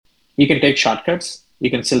You can take shortcuts. You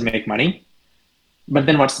can still make money. But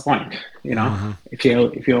then what's the point? If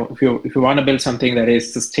you want to build something that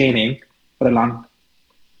is sustaining for a long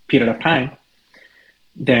period of time,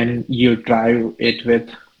 then you drive it with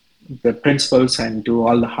the principles and do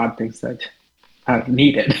all the hard things that are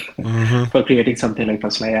needed for creating something like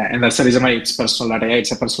Personal AI. And that's the reason why it's Personal.ai.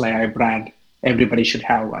 It's a Personal AI brand. Everybody should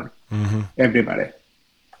have one. Everybody.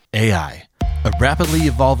 AI, a rapidly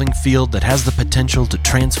evolving field that has the potential to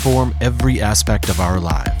transform every aspect of our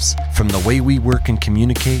lives, from the way we work and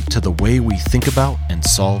communicate to the way we think about and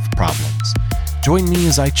solve problems. Join me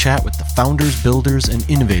as I chat with the founders, builders, and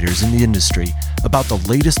innovators in the industry about the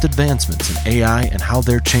latest advancements in AI and how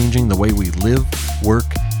they're changing the way we live,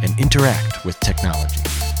 work, and interact with technology.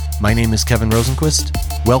 My name is Kevin Rosenquist.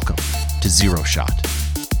 Welcome to Zero Shot.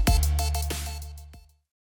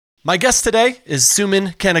 My guest today is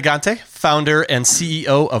Suman Kanuganti, founder and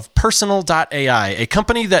CEO of Personal.ai, a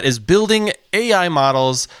company that is building AI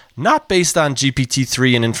models not based on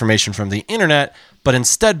GPT-3 and information from the internet, but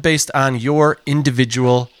instead based on your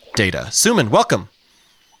individual data. Suman, welcome.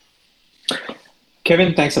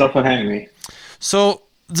 Kevin, thanks a lot for having me. So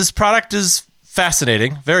this product is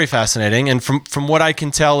fascinating, very fascinating. And from what I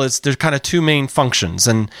can tell, there's kind of two main functions.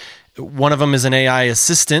 And one of them is an AI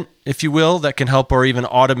assistant, if you will, that can help or even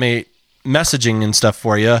automate messaging and stuff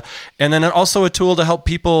for you. And then also a tool to help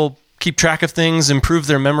people keep track of things, improve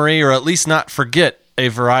their memory, or at least not forget a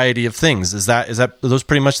variety of things. Are those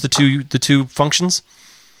pretty much the two functions?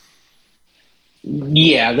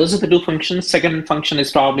 Yeah, those are the two functions. Second function is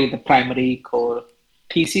probably the primary core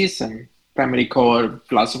thesis and primary core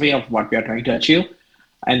philosophy of what we are trying to achieve.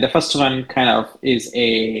 And the first one kind of is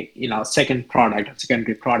a secondary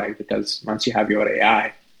product, because once you have your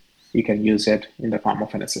AI, you can use it in the form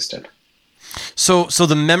of an assistant. So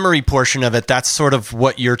the memory portion of it, that's sort of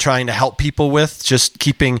what you're trying to help people with, just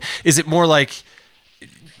keeping, is it more like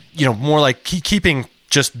keeping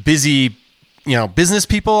just busy, business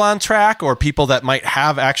people on track, or people that might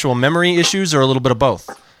have actual memory issues, or a little bit of both?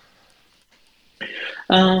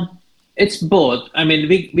 It's both. I mean,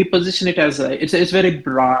 we position it as it's very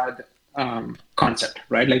broad concept,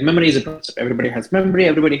 right? Like memory is a concept. Everybody has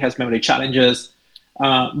memory challenges,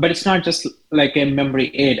 but it's not just like a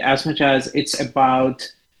memory aid as much as it's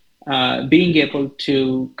about being able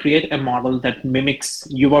to create a model that mimics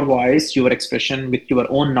your voice, your expression with your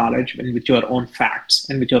own knowledge and with your own facts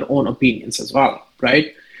and with your own opinions as well,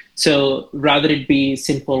 right? So rather it be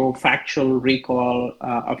simple factual recall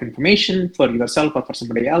of information for yourself or for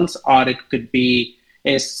somebody else, or it could be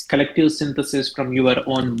a collective synthesis from your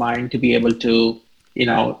own mind to be able to,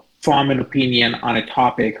 form an opinion on a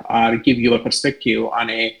topic or give your perspective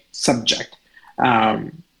on a subject.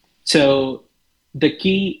 So the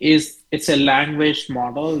key is it's a language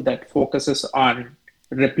model that focuses on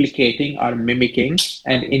replicating or mimicking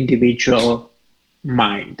an individual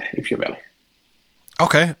mind, if you will.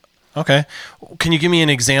 Okay. Can you give me an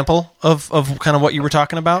example of kind of what you were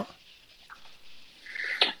talking about?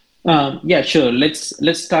 Yeah, sure.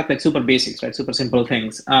 Let's talk like super basics, right? Super simple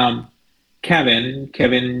things.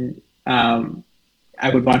 Kevin, I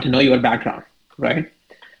would want to know your background, right?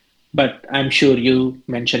 But I'm sure you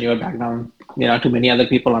mention your background, to many other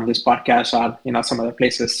people on this podcast or, some other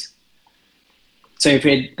places. So if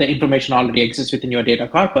the information already exists within your data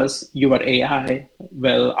corpus, your AI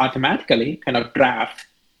will automatically kind of draft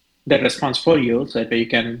that response for you so that you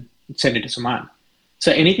can send it to Suman.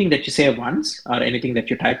 So anything that you say once or anything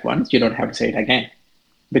that you type once, you don't have to say it again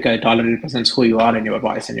because it already represents who you are and your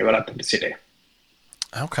voice and your authenticity.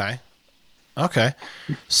 Okay.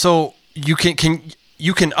 So you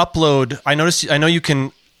can upload, I know you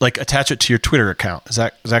can like attach it to your Twitter account. Is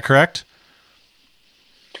that correct?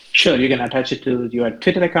 Sure, you can attach it to your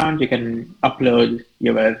Twitter account. You can upload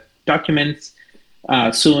your documents.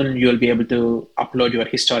 Soon you'll be able to upload your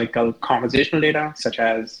historical conversational data, such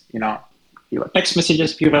as your text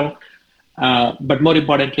messages, if you will. But more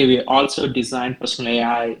importantly, we also designed Personal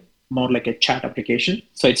AI more like a chat application.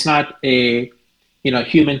 So it's not a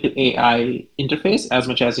human to AI interface as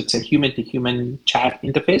much as it's a human to human chat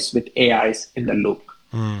interface with AIs in the loop.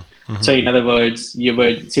 Mm-hmm. So in other words, you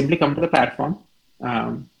would simply come to the platform.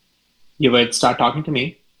 You would start talking to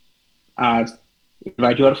me,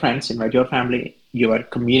 invite your friends, invite your family, your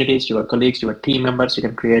communities, your colleagues, your team members. You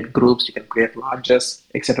can create groups, you can create lodges,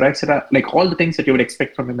 etc., like all the things that you would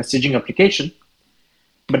expect from a messaging application.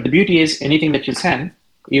 But the beauty is anything that you send,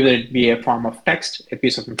 either it be a form of text, a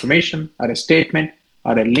piece of information, or a statement,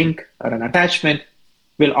 or a link, or an attachment,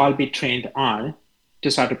 will all be trained on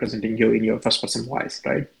to start representing you in your first-person voice,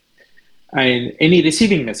 right? And any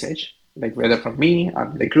receiving message, like whether from me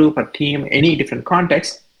or the group or team, any different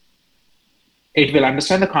context, it will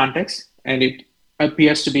understand the context and it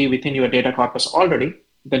appears to be within your data corpus already,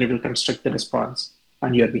 then it will construct the response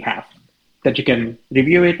on your behalf. That you can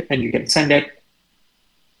review it and you can send it,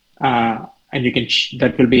 and you can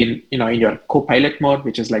that will be in your co-pilot mode,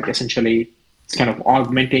 which is like essentially it's kind of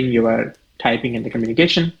augmenting your typing and the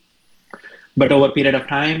communication. But over a period of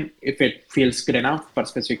time, if it feels good enough for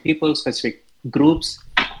specific people, specific groups,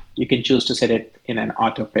 you can choose to set it in an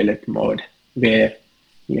autopilot mode where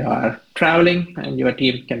you are traveling and your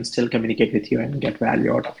team can still communicate with you and get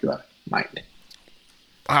value out of your mind.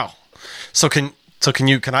 Wow. So can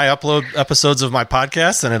I upload episodes of my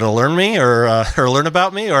podcast and it'll learn me or learn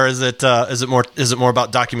about me, or is it more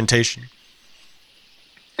about documentation?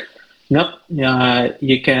 No,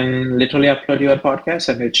 you can literally upload your podcast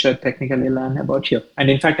and it should technically learn about you. And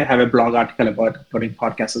in fact, I have a blog article about uploading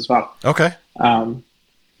podcasts as well. Okay.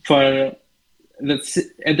 For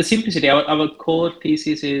the simplicity, our core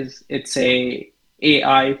thesis is it's a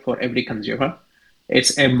AI for every consumer.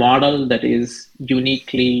 It's a model that is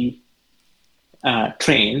uniquely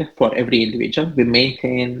trained for every individual. We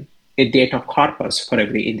maintain a data corpus for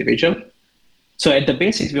every individual. So at the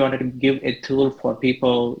basics, we wanted to give a tool for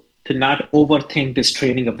people to not overthink this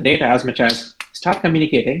training of the data as much as start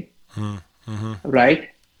communicating, right?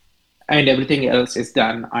 And everything else is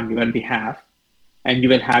done on your behalf. And you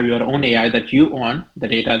will have your own AI that you own, the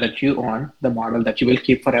data that you own, the model that you will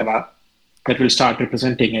keep forever, that will start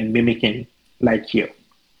representing and mimicking like you.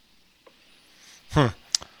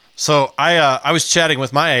 So I was chatting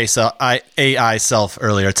with my AI self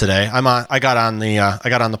earlier today. I got on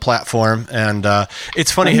the platform, and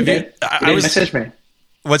it's funny. You didn't message me.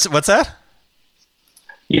 What's that?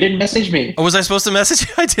 You didn't message me. Oh, was I supposed to message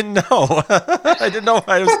you? I didn't know. I didn't know.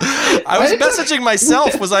 I was messaging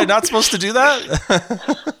myself. Was I not supposed to do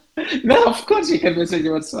that? No, of course you can message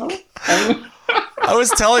yourself. I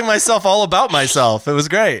was telling myself all about myself. It was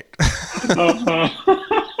great.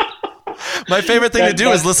 My favorite thing to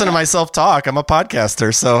do is listen to myself talk. I'm a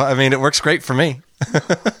podcaster, so I mean, it works great for me.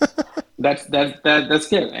 That's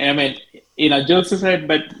good. I mean, jokes aside,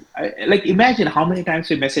 but imagine how many times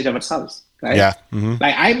we message ourselves, right? Yeah. Mm-hmm.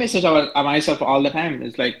 Like I message myself all the time.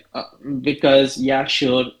 It's like because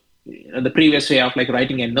the previous way of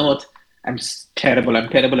writing a note, I'm terrible. I'm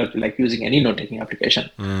terrible at using any note taking application.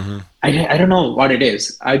 Mm-hmm. I don't know what it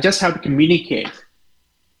is. I just have to communicate.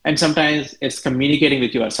 And sometimes it's communicating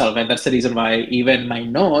with yourself. And that's the reason why even my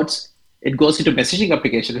notes, it goes into messaging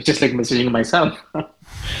application, which is like messaging myself.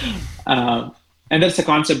 And that's the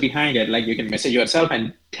concept behind it. Like you can message yourself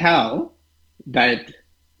and tell that,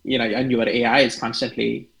 and your AI is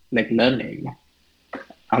constantly learning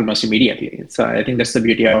almost immediately. So I think that's the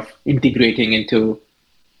beauty of integrating into,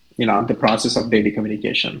 the process of daily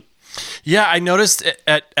communication. Yeah, I noticed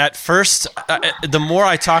at first, the more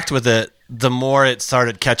I talked with it, the more it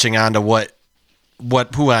started catching on to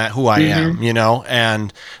who I am,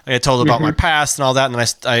 and I told about my past and all that. And then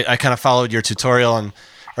I kind of followed your tutorial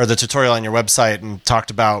or the tutorial on your website and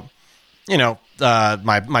talked about,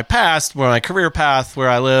 my past, my career path, where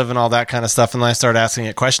I live and all that kind of stuff. And then I started asking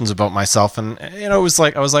it questions about myself, and it was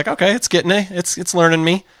like, I was like, okay, it's getting it. It's learning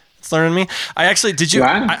me. It's learning me. I actually,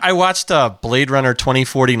 I watched Blade Runner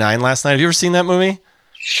 2049 last night. Have you ever seen that movie?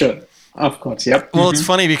 Sure. Of course, yep. Well, it's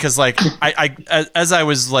funny because I as I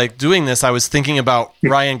was doing this, I was thinking about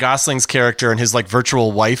Ryan Gosling's character and his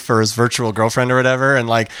virtual wife or his virtual girlfriend or whatever,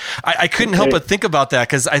 and I couldn't help but think about that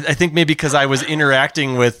because I think maybe because I was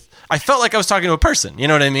interacting with, I felt like I was talking to a person. You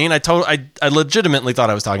know what I mean? I legitimately thought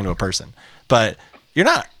I was talking to a person, but you're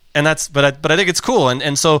not, and but I think it's cool,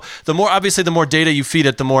 and so the more data you feed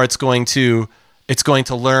it, the more it's going to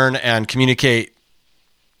learn and communicate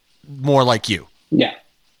more like you. Yeah.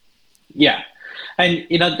 Yeah. And,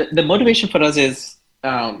 the motivation for us is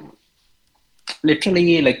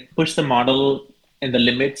literally push the model in the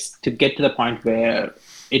limits to get to the point where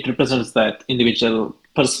it represents that individual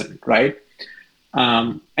person, right?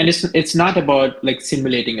 And it's not about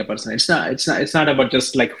simulating a person. It's not about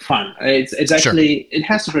just fun. It's actually, It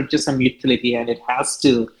has to produce some utility and it has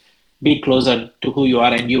to be closer to who you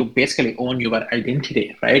are, and you basically own your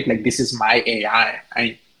identity, right? This is my AI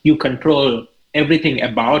and you control everything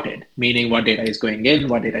about it, meaning what data is going in,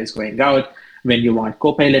 what data is going out, when you want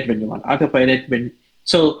Copilot, when you want Autopilot.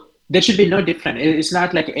 So there should be no different. It's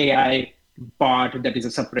not like AI bot that is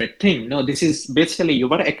a separate thing. No, this is basically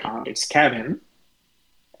your account. It's Kevin.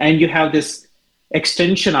 And you have this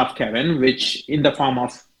extension of Kevin, which in the form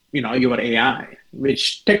of, your AI,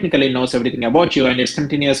 which technically knows everything about you, and it's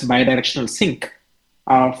continuous bidirectional sync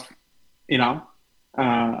of,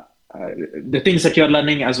 the things that you're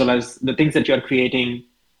learning as well as the things that you're creating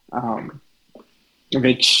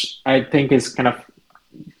which I think is kind of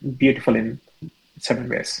beautiful in certain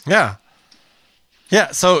ways. Yeah.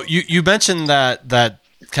 Yeah. So you mentioned that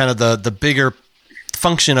kind of the bigger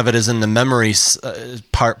function of it is in the memory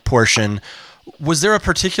portion. Was there a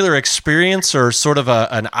particular experience or sort of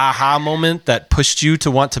an aha moment that pushed you to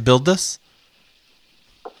want to build this?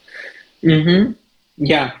 Mm-hmm.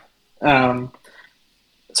 Yeah. Um,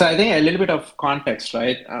 so I think a little bit of context,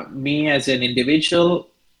 right? Me as an individual,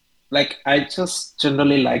 like I just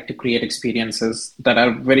generally like to create experiences that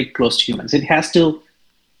are very close to humans. It has to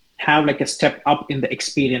have like a step up in the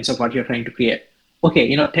experience of what you're trying to create.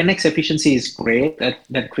 Okay, 10x efficiency is great.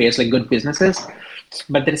 That creates like good businesses,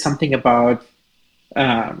 but there is something about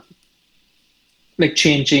um, like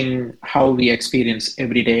changing how we experience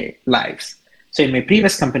everyday lives. So in my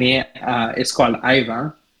previous company, it's called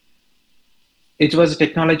IVA. It was a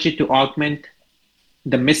technology to augment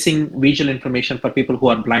the missing visual information for people who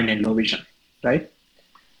are blind and low vision, right?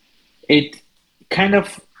 It kind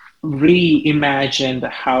of reimagined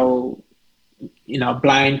how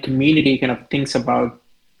blind community kind of thinks about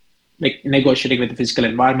like negotiating with the physical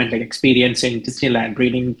environment, like experiencing Disneyland,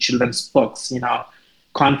 reading children's books,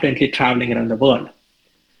 confidently traveling around the world.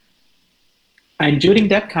 And during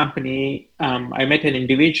that company, I met an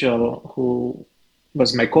individual who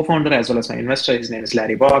was my co-founder as well as my investor. His name is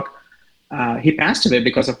Larry Bog. He passed away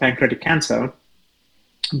because of pancreatic cancer,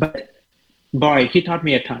 but boy, he taught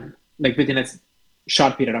me a ton, like within a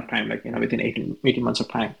short period of time, like, within 18 months of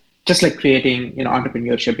time, just like creating,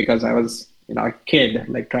 entrepreneurship, because I was, a kid,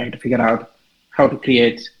 like trying to figure out how to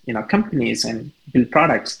create, companies and build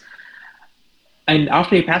products. And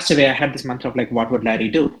after he passed away, I had this mantra of like, what would Larry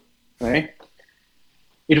do? Right.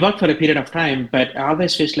 It worked for a period of time, but I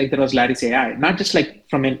always wished like there was Larry's AI, not just like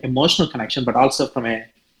from an emotional connection, but also from a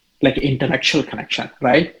like intellectual connection,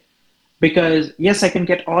 right? Because yes, I can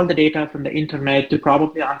get all the data from the internet to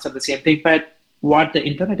probably answer the same thing, but what the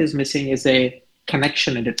internet is missing is a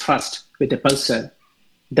connection and a trust with a person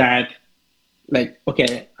that like,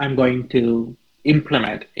 okay, I'm going to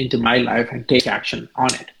implement into my life and take action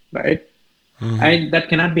on it, right? Mm-hmm. And that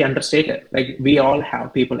cannot be understated. Like we all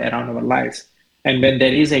have people around our lives. And when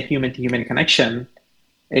there is a human to human connection,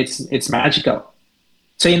 it's magical.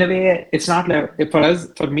 So in a way, it's not like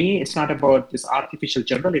for me, it's not about this artificial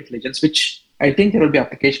general intelligence, which I think there will be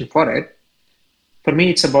application for it. For me,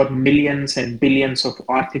 it's about millions and billions of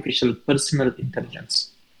artificial personal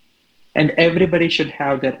intelligence. And everybody should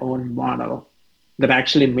have their own model that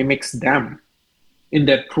actually mimics them in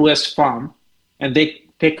their truest form, and they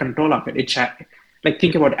take control of it. It's like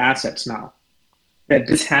think about assets now. That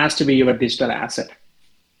this has to be your digital asset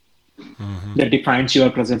that defines your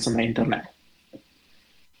presence on the internet.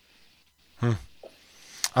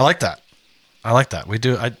 I like that. We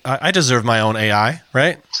do. I deserve my own AI,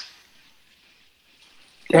 right?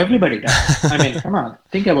 Everybody does. I mean, come on,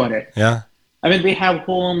 think about it. Yeah. I mean, we have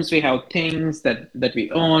homes, we have things that we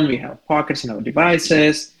own, we have pockets in our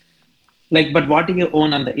devices. Like, but what do you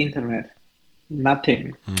own on the internet?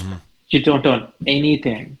 Nothing. Mm-hmm. You don't own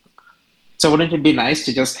anything. So wouldn't it be nice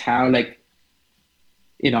to just have like,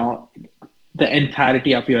 the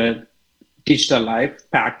entirety of your digital life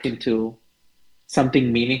packed into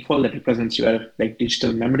something meaningful that represents your like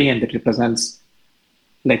digital memory and that represents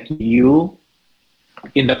like you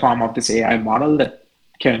in the form of this AI model that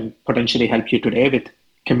can potentially help you today with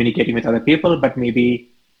communicating with other people, but maybe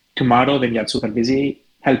tomorrow when you're super busy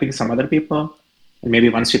helping some other people, and maybe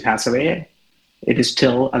once you pass away, it is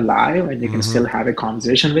still alive and you can still have a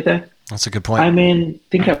conversation with it. That's a good point. I mean,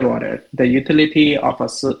 think about it. The utility of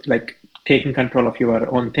us like taking control of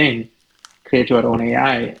your own thing, create your own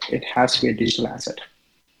AI, it has to be a digital asset.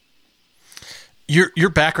 Your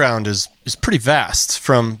background is pretty vast,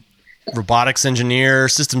 from robotics engineer,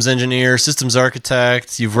 systems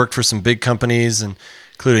architect. You've worked for some big companies,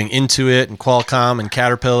 including Intuit and Qualcomm and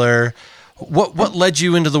Caterpillar. What led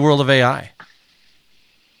you into the world of AI?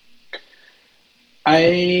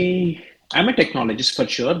 I'm a technologist for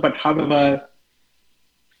sure, but however,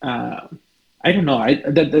 I don't know.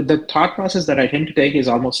 The thought process that I tend to take is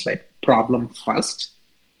almost like problem first.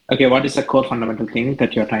 Okay, what is the core fundamental thing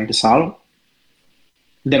that you're trying to solve?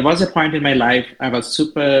 There was a point in my life I was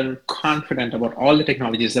super confident about all the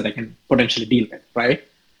technologies that I can potentially deal with, right?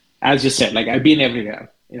 As you said, like I've been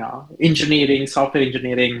everywhere, engineering, software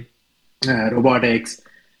engineering, robotics.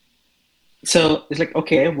 So it's like,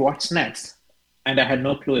 okay, what's next? And I had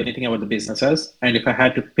no clue anything about the businesses. And if I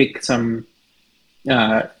had to pick some,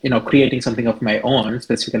 creating something of my own,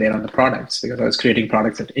 specifically around the products, because I was creating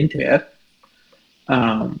products at Intuit,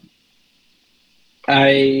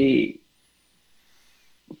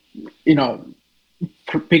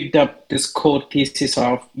 picked up this core thesis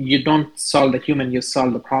of you don't solve the human, you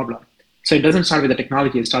solve the problem. So it doesn't start with the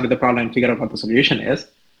technology, it starts with the problem and figure out what the solution is.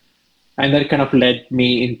 And that kind of led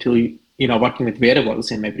me into working with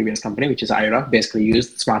wearables in my previous company, which is Ira. Basically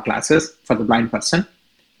used smart glasses for the blind person.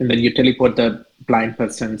 And then you teleport the blind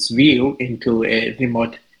person's view into a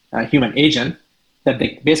remote human agent that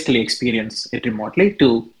they basically experience it remotely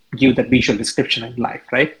to give that visual description in life,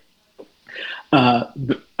 right?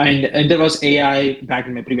 And there was AI back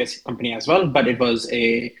in my previous company as well, but it was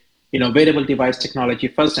a wearable device technology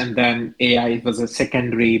first, and then AI was a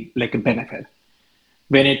secondary like a benefit.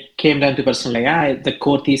 When it came down to personal AI, the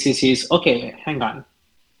core thesis is, okay, hang on.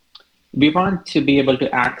 We want to be able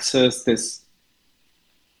to access this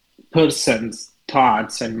person's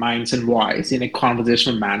thoughts and minds and voice in a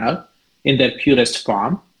conversational manner in their purest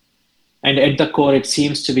form. And at the core, it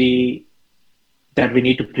seems to be that we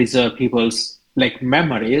need to preserve people's like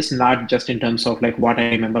memories, not just in terms of like what I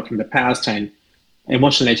remember from the past and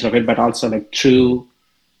emotional nature of it, but also like true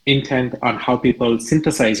intent on how people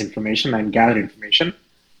synthesize information and gather information.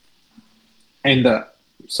 And the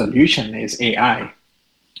solution is AI,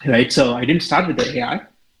 right? So I didn't start with the AI.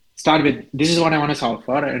 Start with, this is what I want to solve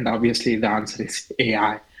for. And obviously the answer is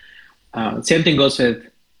AI. Same thing goes with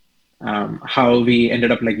how we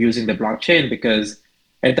ended up like using the blockchain, because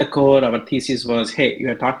at the core, our thesis was, hey, you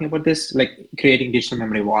are talking about this, like creating digital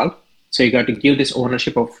memory wall. So you got to give this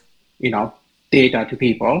ownership of, data to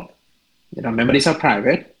people. Memories are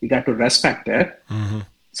private. You got to respect it. Mm-hmm.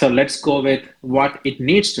 So let's go with what it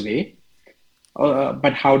needs to be.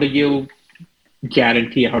 But how do you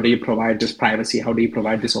guarantee, how do you provide this privacy? How do you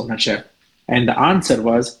provide this ownership? And the answer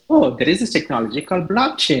was, there is this technology called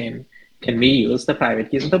blockchain. Can we use the private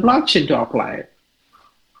keys of the blockchain to apply it?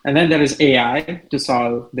 And then there is AI to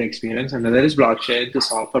solve the experience. And then there is blockchain to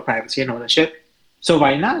solve for privacy and ownership. So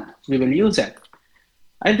why not? We will use it.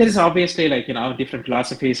 And there is obviously different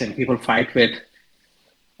philosophies, and people fight with,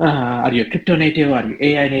 are you a crypto native? Are you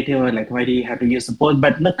AI native? Or like, why do you have to use the both?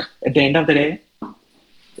 But look, at the end of the day,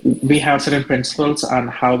 we have certain principles on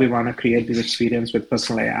how we want to create this experience with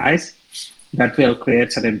personal AIs that will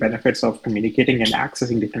create certain benefits of communicating and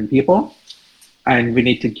accessing different people. And we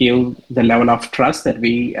need to give the level of trust that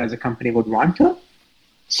we as a company would want to.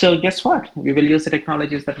 So guess what? We will use the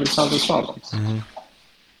technologies that will solve those problems. Mm-hmm.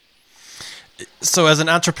 So as an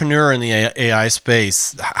entrepreneur in the AI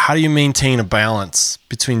space, how do you maintain a balance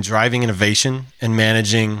between driving innovation and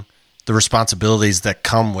managing the responsibilities that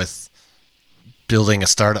come with building a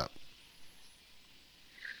startup?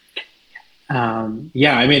 Right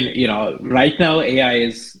now AI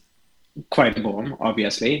is quite a boom,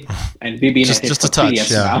 obviously, and we've been at it for 3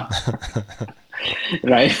 years now.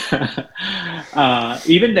 Right?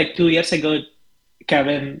 Even like 2 years ago,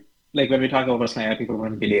 Kevin, like when we talk about personal AI, people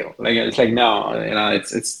wouldn't believe. Like it's like, no,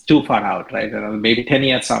 it's too far out, right? Maybe 10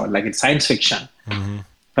 years out, like it's science fiction. Mm-hmm.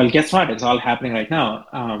 Well, guess what? It's all happening right now.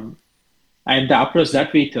 And the approach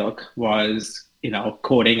that we took was,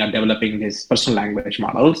 coding and developing these personal language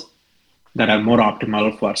models that are more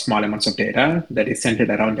optimal for small amounts of data, that is centered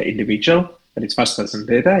around the individual, that is first-person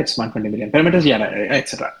data, it's 120 million parameters,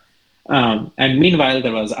 etc. And meanwhile,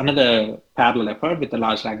 there was another parallel effort with the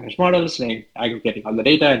large language models, like aggregating all the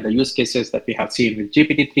data and the use cases that we have seen with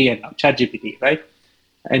GPT-3 and now ChatGPT, right?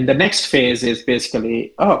 And the next phase is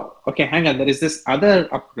basically, hang on, there is this other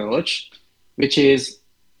approach, which is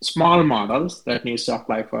small models that needs to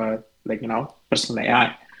apply for, personal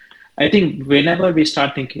AI. I think whenever we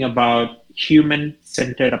start thinking about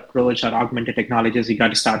human-centered approach or augmented technologies, you got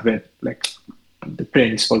to start with the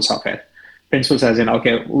principles of it. Principles as in,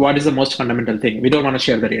 what is the most fundamental thing? We don't want to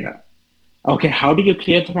share the data. Okay, how do you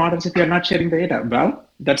create the models if you're not sharing the data? Well,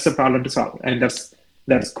 that's the problem to solve. And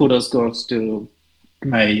that's kudos goes to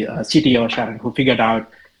my CTO, Sharon, who figured out,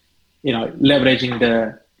 leveraging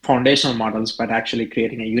the foundational models, but actually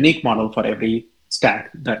creating a unique model for every stack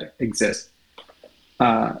that exists.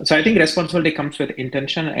 So I think responsibility comes with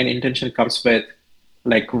intention, and intention comes with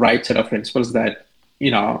right set of principles that,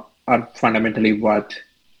 are fundamentally what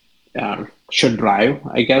should drive,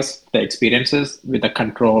 I guess, the experiences with the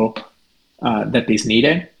control that is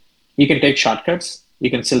needed. You can take shortcuts, you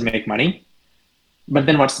can still make money, but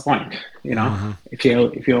then what's the point? Mm-hmm. If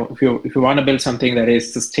you want to build something that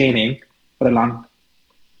is sustaining for a long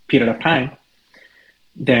period of time,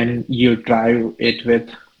 then you drive it with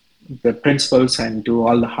the principles and do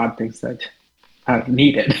all the hard things that are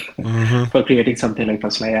needed mm-hmm. for creating something like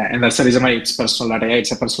Personal AI. And that's the reason why it's Personal.ai.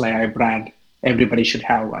 It's a Personal AI brand. Everybody should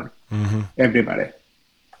have one. Mm-hmm. Everybody.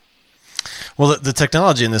 Well, the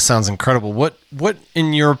technology in this sounds incredible. What,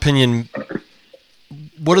 in your opinion,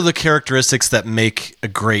 what are the characteristics that make a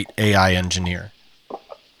great AI engineer?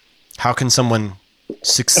 How can someone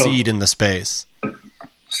succeed in the space?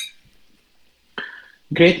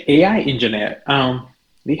 Great AI engineer.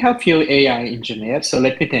 We have few AI engineers, so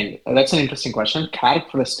let me think. That's an interesting question.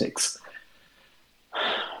 Characteristics.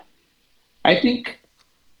 I think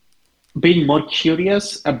being more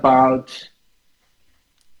curious about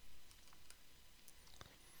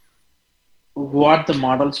what the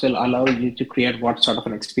models will allow you to create what sort of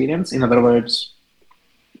an experience. In other words,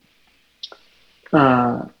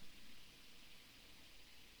 uh,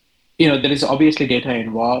 there is obviously data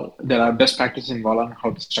involved. There are best practices involved on how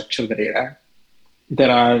to structure the data. There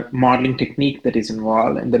are modeling technique that is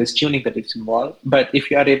involved, and there is tuning that is involved. But if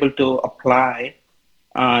you are able to apply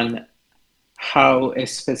on how a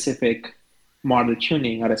specific model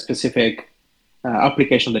tuning or a specific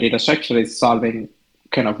application of the data structure is solving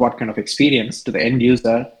kind of what kind of experience to the end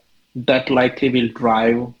user, that likely will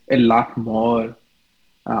drive a lot more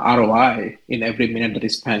ROI in every minute that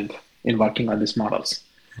is spent in working on these models.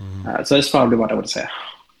 So that's probably what I would say.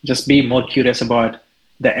 Just be more curious about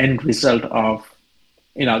the end result of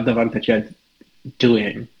the work that you're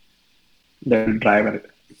doing that will drive a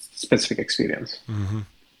specific experience. Mm-hmm.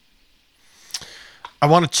 I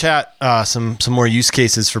want to chat some more use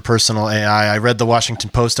cases for personal AI. I read the Washington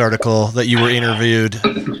Post article that you were interviewed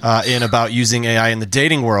in about using AI in the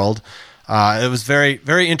dating world. It was very,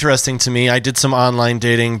 very interesting to me. I did some online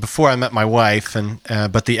dating before I met my wife,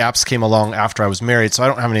 but the apps came along after I was married, so I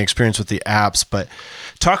don't have any experience with the apps. But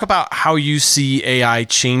talk about how you see AI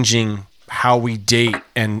changing how we date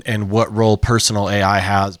and what role personal AI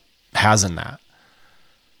has in that.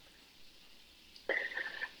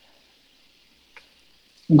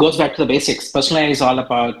 Goes back to the basics. Personal AI is all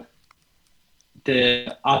about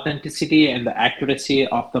the authenticity and the accuracy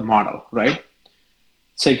of the model, right?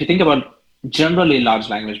 So if you think about generally large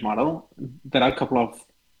language model, there are a couple of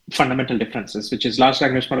fundamental differences, which is large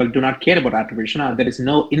language model do not care about attribution, or there is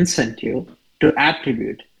no incentive to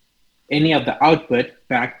attribute any of the output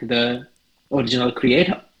back to the original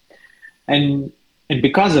creator. And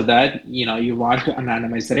because of that, you want to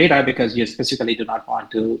anonymize the data because you specifically do not want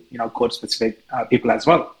to, code specific people as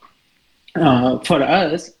well. For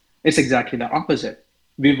us, it's exactly the opposite.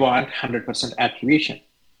 We want 100% attribution.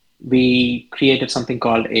 We created something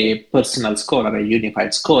called a personal score or a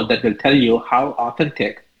unified score that will tell you how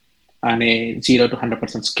authentic on a 0 to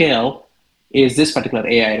 100% scale is this particular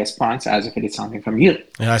AI response as if it is something from you.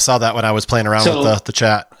 Yeah, I saw that when I was playing around with the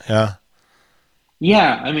chat. Yeah.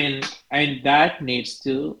 Yeah, and that needs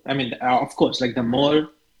to, of course, like the more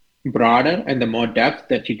broader and the more depth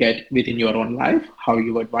that you get within your own life, how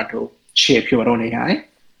you would want to shape your own AI,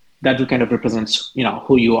 that will kind of represents,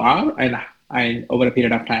 who you are. And over a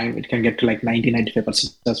period of time, it can get to like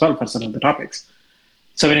 90-95% as well for some of the topics.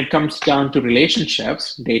 So when it comes down to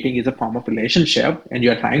relationships, dating is a form of relationship, and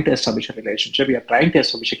you are trying to establish a relationship, you are trying to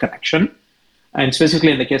establish a connection. And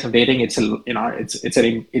specifically in the case of dating, it's an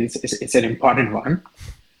important one.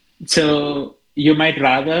 So you might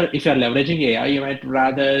rather, if you're leveraging AI, you might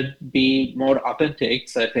rather be more authentic.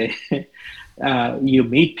 So that you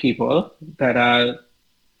meet people that are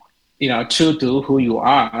true to who you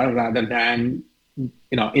are, rather than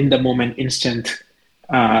in the moment instant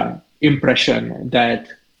impression that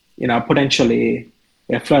potentially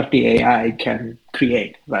a flirty AI can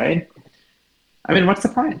create, right? What's the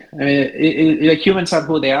point? Like humans are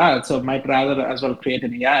who they are, so might rather as well create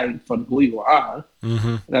an AI for who you are,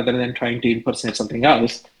 rather than trying to impersonate something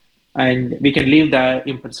else. And we can leave the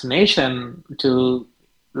impersonation to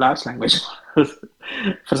large language models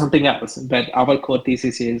for something else. But our core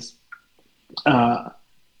thesis is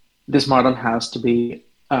this model has to be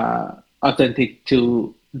authentic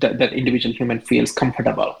to that individual human feels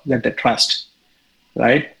comfortable, that they trust,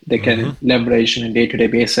 right? They can leverage on a day-to-day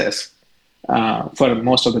basis for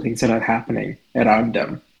most of the things that are happening around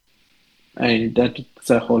them. And that's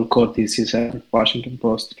the whole core thesis in Washington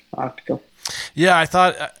Post article. Yeah, I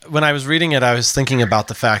thought when I was reading it, I was thinking about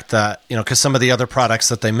the fact that, because some of the other products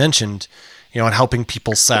that they mentioned, and helping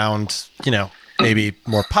people sound, maybe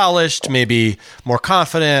more polished, maybe more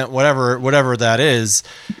confident, whatever that is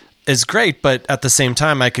great. But at the same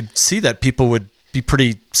time, I could see that people would be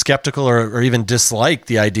pretty skeptical or even dislike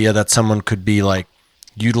the idea that someone could be like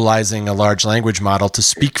utilizing a large language model to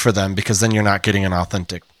speak for them, because then you're not getting an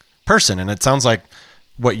authentic person. And it sounds like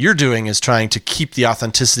what you're doing is trying to keep the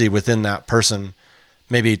authenticity within that person,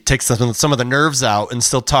 maybe take some of the nerves out and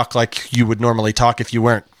still talk like you would normally talk if you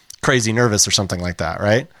weren't crazy nervous or something like that,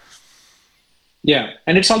 right? Yeah,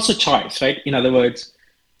 and it's also choice, right? In other words,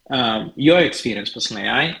 your experience, personal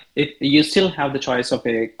AI, you still have the choice of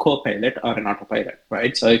a co-pilot or an autopilot,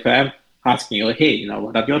 right? So if I have asking you, hey,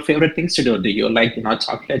 what are your favorite things to do? Do you like,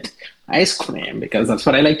 chocolate ice cream? Because that's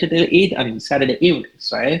what I like to eat on Saturday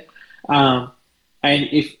evenings, right? Um, and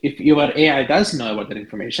if your AI does know about that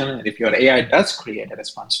information, and if your AI does create a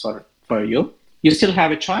response for you, you still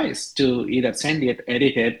have a choice to either send it,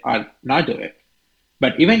 edit it, or not do it.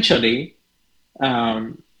 But eventually,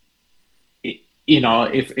 um,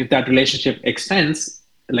 if that relationship extends,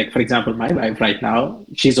 like for example, my wife right now,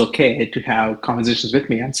 she's okay to have conversations with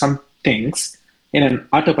me on some things in an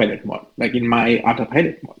autopilot mode, like in my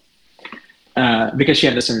autopilot mode, because she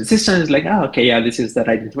understands the system is like, oh, okay, yeah, this is the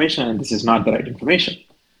right information and this is not the right information.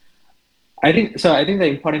 I think so. I think the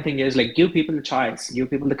important thing is like give people the choice, give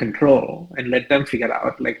people the control, and let them figure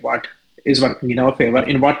out like what is working in our favor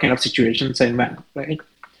in what kind of situations and when, right?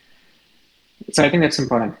 So I think that's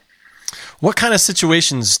important. What kind of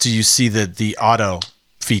situations do you see the auto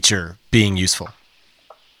feature being useful?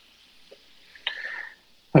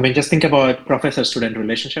 I mean, just think about professor-student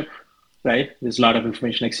relationship, right? There's a lot of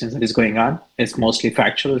information exchange that is going on. It's mostly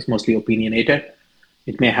factual. It's mostly opinionated.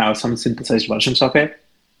 It may have some synthesized versions of it.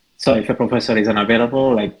 So if a professor is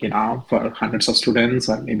unavailable, like, for hundreds of students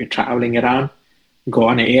or maybe traveling around, go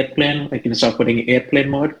on an airplane, like instead of putting airplane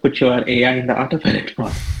mode, put your AI in the autopilot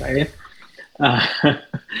mode, right?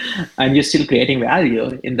 And you're still creating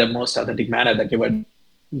value in the most authentic manner that you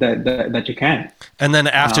can. And then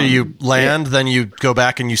after you land, then you go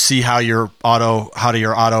back and you see how your pilot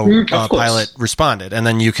responded, and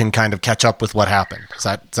then you can kind of catch up with what happened. Is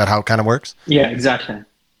that how it kind of works? Yeah, exactly.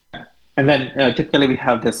 And then typically we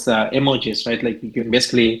have this emojis, right? Like you can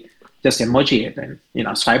basically just emoji it and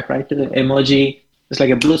swipe right to the emoji. It's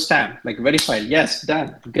like a blue stamp, like verified. Yes,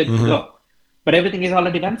 done, good to go. But everything is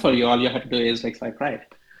already done for you. All you have to do is like swipe right.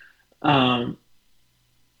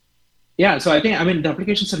 Yeah, so I mean, the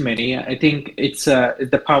applications are many. I think it's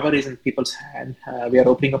the power is in people's hand. We are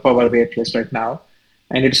opening up our waitlist right now,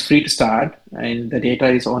 and it's free to start. And the data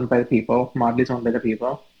is owned by the people. Model is owned by the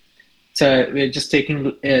people. So we're just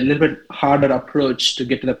taking a little bit harder approach to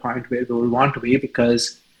get to the point where we will want to be,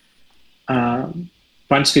 because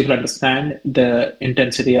once people understand the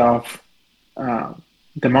intensity of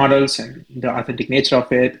the models and the authentic nature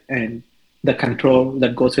of it and the control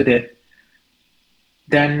that goes with it,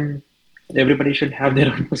 then everybody should have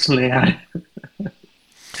their own personal AI.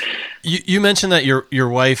 You mentioned that your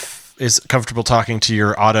wife is comfortable talking to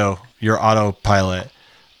your autopilot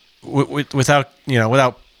without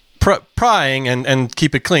prying and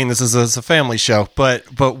keep it clean. This is a family show, but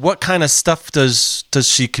what kind of stuff does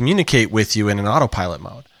she communicate with you in an autopilot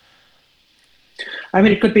mode? I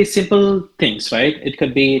mean, it could be simple things, right? It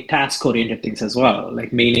could be task-oriented things as well,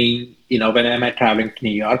 like meaning, when am I traveling to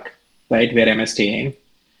New York, right? Where am I staying?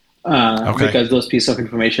 Because those pieces of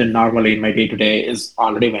information normally in my day-to-day is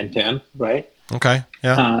already went in, right? Okay,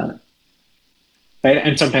 yeah. Right,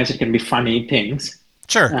 and sometimes it can be funny things.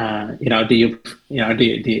 Sure. Do you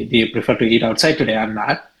prefer to eat outside today or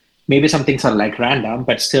not? Maybe some things are like random,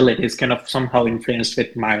 but still it is kind of somehow influenced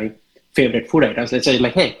with my favorite food items. Let's say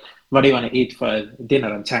like, hey, what do you want to eat for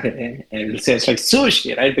dinner on Saturday? And it'll say it's like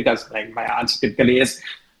sushi, right? Because like my answer typically is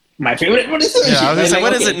my favorite food is sushi. Yeah, I was gonna say,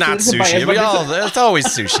 what is it not sushi? It's always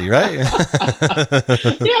sushi, right?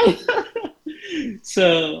 Yeah.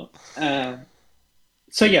 So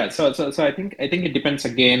I think it depends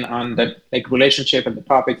again on the like relationship and the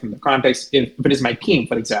topics and the context. If it is my team,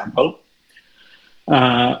 for example,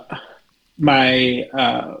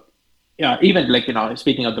 even like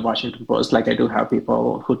speaking of the Washington Post, like I do have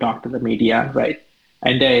people who talk to the media, right?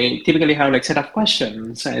 And they typically have like set of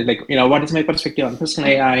questions, like what is my perspective on personal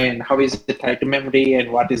AI and how is it tied to memory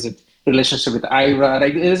and what is it relationship with IRA?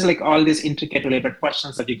 Like there's like all these intricate related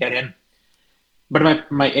questions that you get in.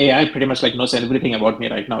 But my AI pretty much like knows everything about me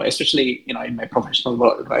right now, especially in my professional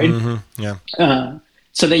world, right? Mm-hmm. Yeah.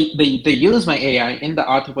 So they use my AI in the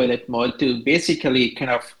autopilot mode to basically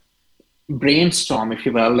kind of brainstorm, if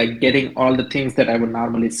you will, like getting all the things that I would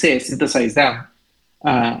normally say, synthesize them,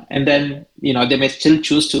 and then they may still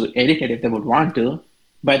choose to edit it if they would want to,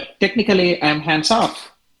 but technically I'm hands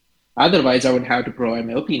off. Otherwise, I would have to provide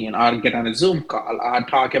my opinion or get on a Zoom call or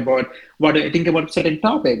talk about what I think about certain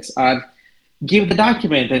topics or give the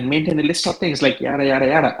document and maintain a list of things like yada yada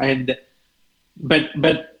yada. And but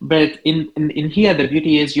in here the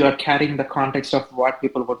beauty is you are carrying the context of what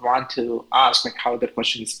people would want to ask, like how the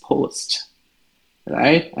question is posed,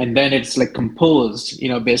 right? And then it's like composed,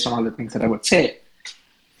 based on all the things that I would say.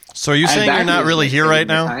 So are you saying you're not really here right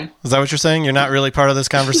now? Is that what you're saying? You're not really part of this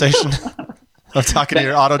conversation of talking to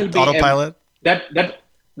your autopilot? That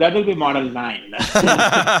that will be model 9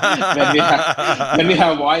 when we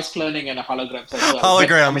have voice cloning and holograms as well.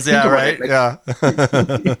 Holograms, but, right?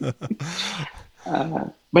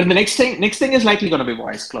 But the next thing is likely going to be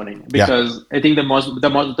voice cloning, because I think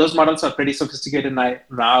those models are pretty sophisticated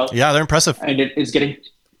now. Yeah, they're impressive, and it's getting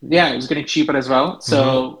cheaper as well.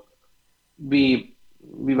 So we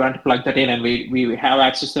want to plug that in, and we have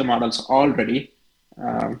access to the models already.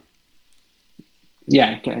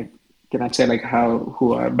 Cannot say like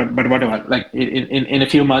who are, but whatever. Like in a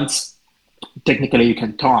few months, technically you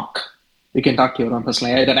can talk to your own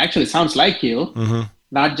personal AI that actually sounds like you,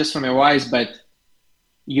 not just from your voice, but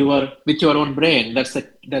you are with your own brain. That's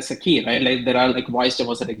the key, right? Like there are like voice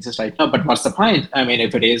demos that exist right now, but what's the point? I mean,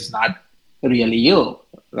 if it is not really you,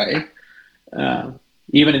 right?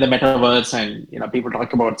 Even in the metaverse, and people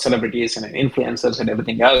talk about celebrities and influencers and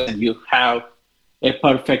everything else, and you have a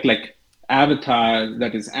perfect like avatar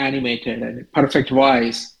that is animated and perfect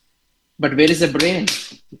voice, but where is the brain?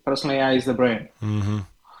 Personal AI is the brain.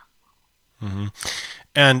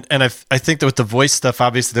 And I think that with the voice stuff,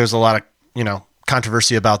 obviously there's a lot of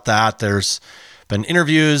controversy about that. There's been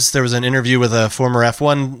interviews. There was an interview with a former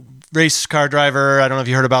F1 race car driver. I don't know if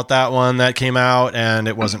you heard about that one that came out, and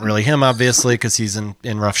it wasn't really him, obviously, because he's in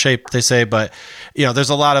rough shape, they say. But there's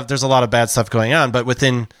a lot of bad stuff going on. But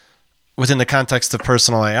within the context of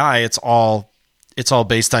personal AI, it's all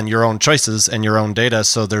based on your own choices and your own data.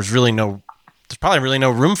 So there's probably really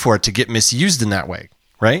no room for it to get misused in that way,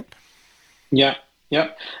 right? Yeah.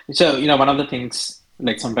 So one of the things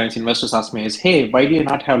like sometimes investors ask me is, hey, why do you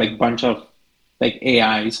not have like bunch of like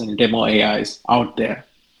AIs and demo AIs out there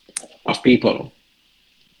of people?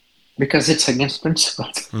 Because it's against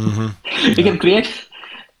principles. We can create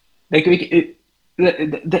like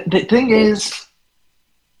the thing is.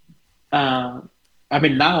 Now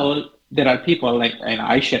there are people like, and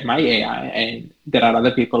I share my AI, and there are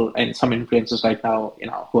other people and some influencers right now,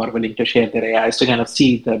 who are willing to share their AIs to kind of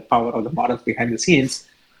see the power of the models behind the scenes.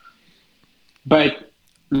 But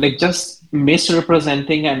like just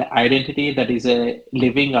misrepresenting an identity that is a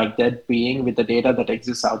living or dead being with the data that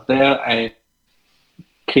exists out there and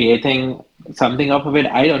creating something off of it,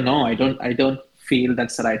 I don't know. I don't feel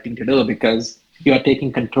that's the right thing to do, because you are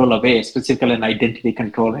taking control away, specifically an identity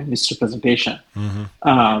control and misrepresentation.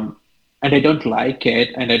 And I don't like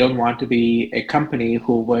it, and I don't want to be a company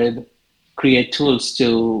who would create tools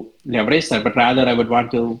to leverage that, but rather I would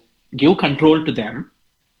want to give control to them.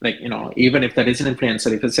 Like, even if that is an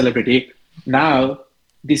influencer, if a celebrity, now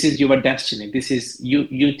this is your destiny. This is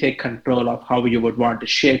you take control of how you would want to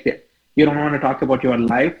shape it. You don't want to talk about your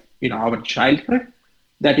life, our childhood.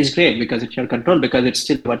 That is great, because it's your control, because it's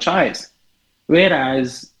still your choice.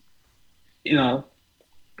 Whereas, anyway,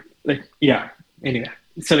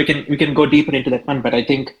 so we can go deeper into that one, but I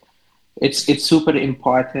think it's super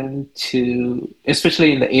important to,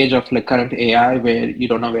 especially in the age of like current AI, where you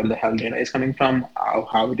don't know where the hell data is coming from,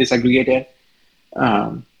 how it is aggregated.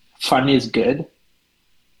 Fun is good.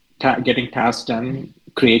 Getting tasks done,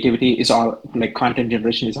 creativity is all, like content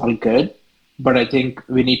generation is all good, but I think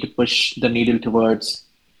we need to push the needle towards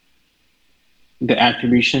the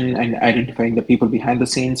attribution and identifying the people behind the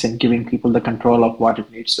scenes and giving people the control of what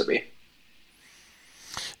it needs to be.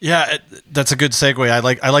 Yeah, that's a good segue. I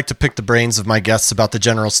like to pick the brains of my guests about the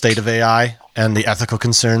general state of AI and the ethical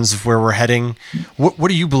concerns of where we're heading. What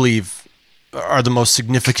do you believe are the most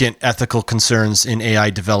significant ethical concerns in AI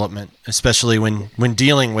development, especially when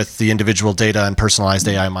dealing with the individual data and personalized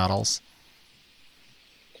AI models?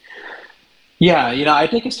 Yeah, I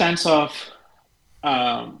take a stance of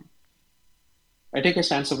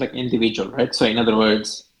like individual, right? So in other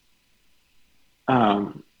words,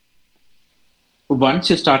 once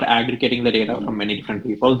you start aggregating the data from many different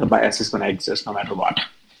people, the bias is going to exist no matter what.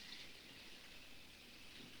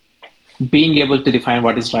 Being able to define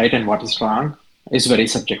what is right and what is wrong is very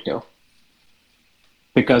subjective,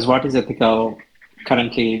 because what is ethical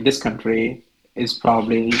currently in this country is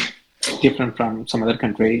probably different from some other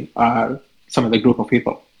country or some other group of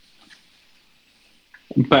people.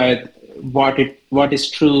 But what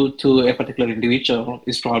is true to a particular individual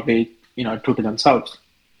is probably true to themselves.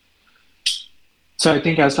 So I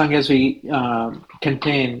think as long as we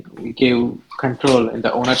give control and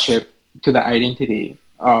the ownership to the identity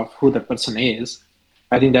of who the person is,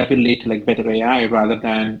 I think that will lead to like better AI, rather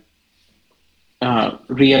than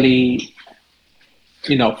really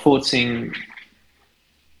forcing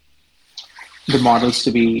the models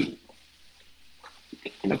to be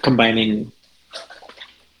combining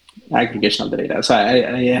aggregation of the data. So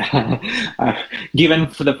given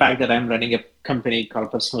for the fact that I'm running a company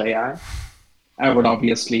called Personal.ai, I would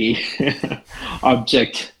obviously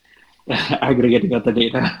object aggregating of the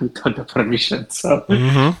data without the permission. So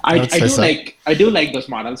I do like those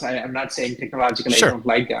models. I'm not saying technologically I Sure. don't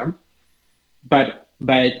like them, but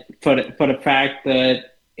for the fact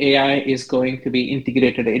that AI is going to be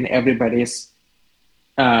integrated in everybody's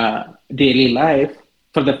daily life,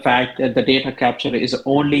 for the fact that the data capture is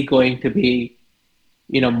only going to be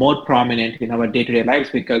more prominent in our day-to-day lives,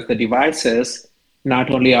 because the devices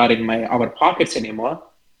not only are in our pockets anymore,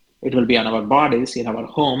 it will be on our bodies, in our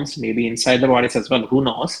homes, maybe inside the bodies as well, who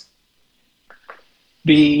knows.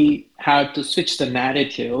 We have to switch the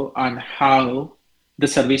narrative on how the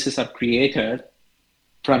services are created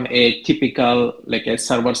from a typical, like a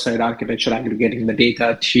server-side architecture aggregating the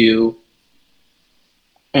data to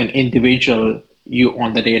an individual, you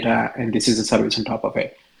own the data and this is a service on top of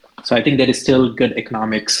it. So I think there is still good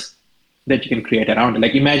economics that you can create around it.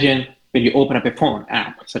 Like imagine when you open up a phone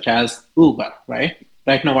app, such as Uber, right?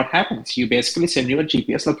 Right now what happens? You basically send your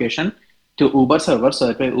GPS location to Uber server so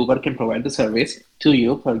that way Uber can provide the service to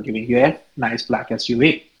you for giving you a nice black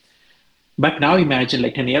SUV. But now imagine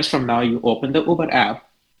like 10 years from now, you open the Uber app,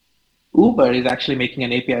 Uber is actually making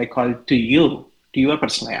an API call to you, to your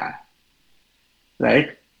personal AI,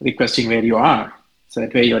 right? Requesting where you are. So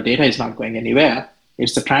that way your data is not going anywhere.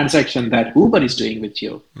 It's the transaction that Uber is doing with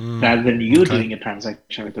you rather than you doing a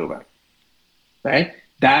transaction with Uber, right?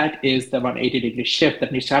 That is the 180-degree shift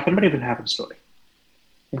that needs to happen, but it will happen slowly.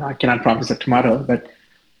 I cannot promise that tomorrow, but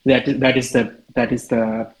that is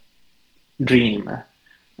the dream.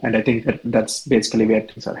 And I think that's basically where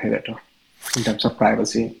things are headed to in terms of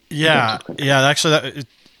privacy. Yeah. Actually,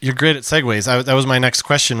 you're great at segues. That was my next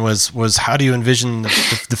question was how do you envision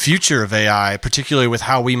the future of AI, particularly with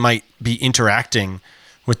how we might be interacting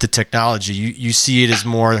with the technology? You see it as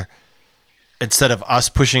more, instead of us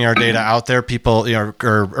pushing our data out there, people, or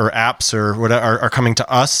apps or whatever are coming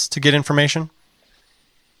to us to get information?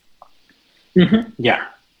 Mm-hmm. Yeah.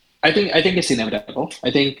 I think it's inevitable. I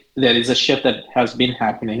think there is a shift that has been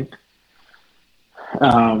happening.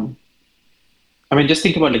 Just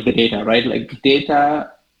think about like the data, right? Like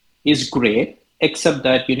data is great, except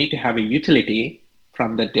that you need to have a utility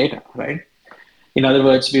from the data, right? In other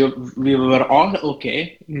words, we were all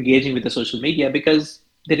okay engaging with the social media because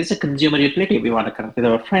there is a consumer utility. We want to connect with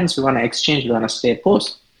our friends, we want to exchange, we want to stay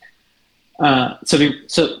post. So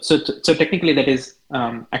technically that is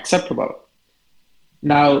acceptable.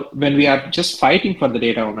 Now, when we are just fighting for the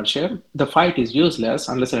data ownership, the fight is useless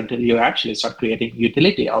unless and until you actually start creating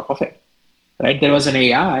utility out of it, right? There was an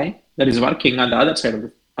AI that is working on the other side of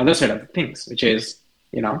the things, which is,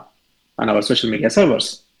 on our social media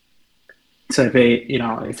servers. So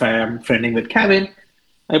if I am friending with Kevin,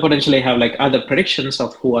 I potentially have like other predictions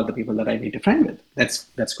of who are the people that I need to friend with.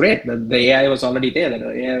 That's great. The AI was already there. The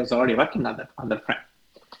AI was already working on that friend.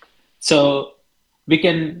 So we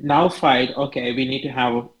can now fight, okay, we need to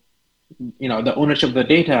have, the ownership of the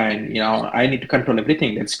data and, I need to control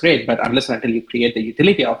everything. That's great. But unless and until you create the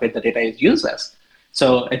utility of it, the data is useless.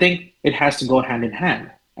 So I think it has to go hand in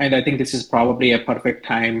hand. And I think this is probably a perfect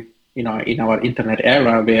time, in our internet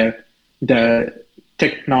era where the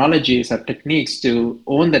technologies or techniques to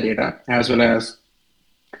own the data as well as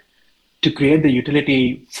to create the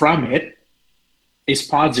utility from it is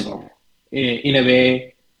possible in a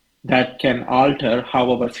way that can alter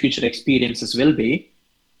how our future experiences will be,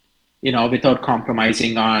 without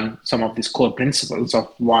compromising on some of these core principles of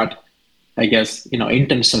what, I guess,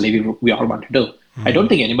 intentionally we all want to do. Mm-hmm. I don't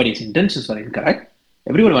think anybody's intentions are incorrect.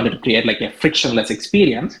 Everyone wanted to create like a frictionless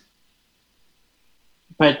experience,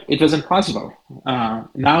 but it wasn't possible.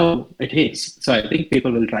 Now it is. So I think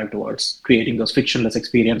people will drive towards creating those frictionless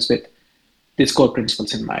experience with these core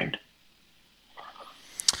principles in mind.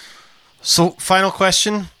 So final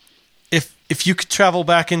question. If you could travel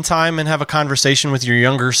back in time and have a conversation with your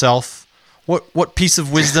younger self, what piece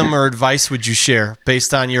of wisdom or advice would you share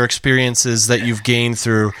based on your experiences that you've gained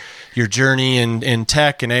through your journey in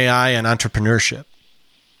tech and AI and entrepreneurship?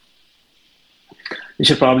 You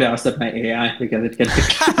should probably ask that my AI because it can.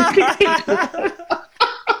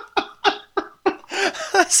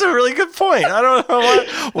 That's a really good point. I don't know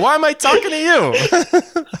why am I talking to you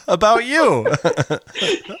about you?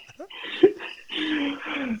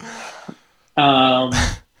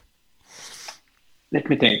 Let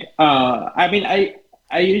me think. I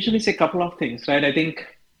usually say a couple of things, right? I think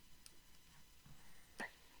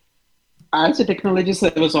as a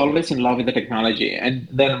technologist, I was always in love with the technology. And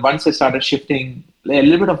then once I started shifting a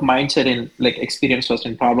little bit of mindset in like experience first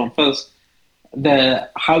and problem first,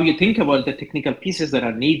 how you think about the technical pieces that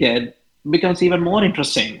are needed becomes even more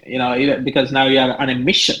interesting, because now you are on a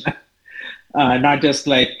mission, not just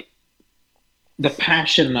like, the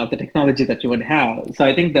passion of the technology that you would have. So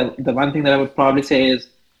I think the one thing that I would probably say is,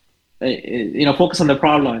 focus on the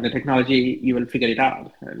problem and the technology, you will figure it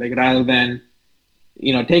out. Like rather than,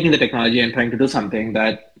 taking the technology and trying to do something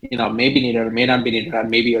that, may be needed or may not be needed, or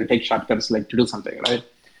maybe you'll take shortcuts like to do something, right?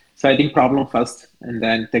 So I think problem first and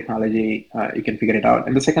then technology, you can figure it out.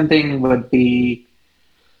 And the second thing would be,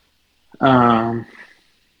 I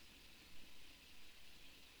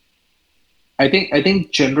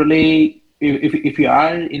think generally, if you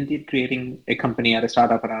are indeed creating a company or a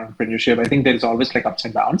startup or entrepreneurship, I think there's always like ups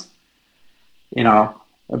and downs. A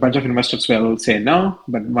bunch of investors will say no,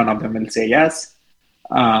 but one of them will say yes.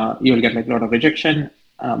 You'll get like a lot of rejection,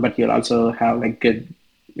 but you'll also have like good,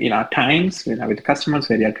 times with customers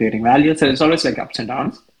where you're creating value. So it's always like ups and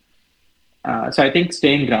downs. So I think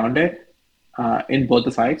staying grounded in both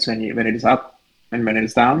the sides when it is up and when it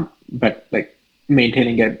is down, but like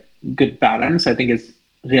maintaining a good balance, I think is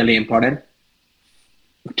really important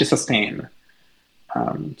to sustain.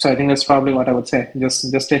 So I think that's probably what I would say. Just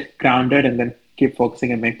stay grounded and then keep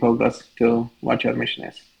focusing and make progress to what your mission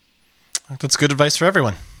is. That's good advice for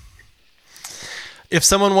everyone. If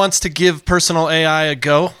someone wants to give Personal.ai a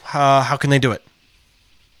go, how can they do it?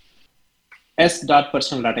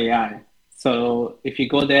 s.personal.ai. So if you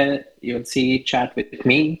go there, you'll see chat with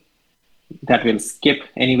me. That will skip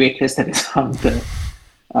any waitlist that is on the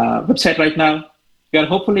website right now. We are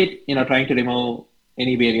hopefully, trying to remove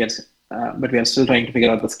any barriers, but we are still trying to figure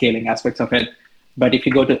out the scaling aspects of it. But if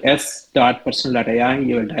you go to s.personal.ai,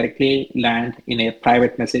 you will directly land in a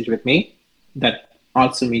private message with me. That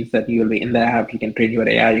also means that you will be in the app. You can train your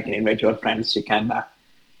AI. You can invite your friends. You can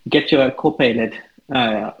get your co-pilot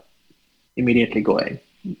immediately going.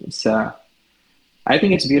 I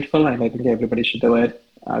think it's beautiful, and I think everybody should do it.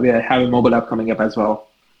 We have a mobile app coming up as well.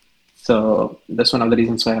 So that's one of the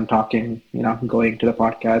reasons why I'm talking, going to the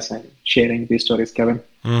podcast and sharing these stories, Kevin.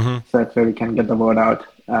 Mm-hmm. So that way we can get the word out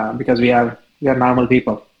because we are normal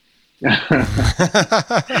people.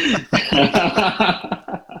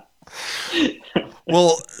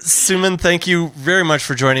 Well, Suman, thank you very much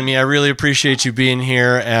for joining me. I really appreciate you being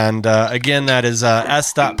here. And again, that is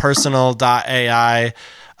s.personal.ai.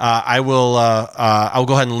 I'll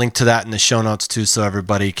go ahead and link to that in the show notes too, so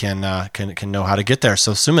everybody can know how to get there.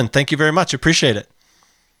 So, Suman, thank you very much. Appreciate it.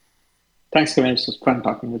 Thanks, Kevin. It was fun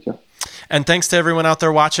talking with you. And thanks to everyone out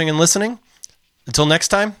there watching and listening. Until next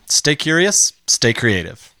time, stay curious, stay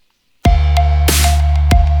creative.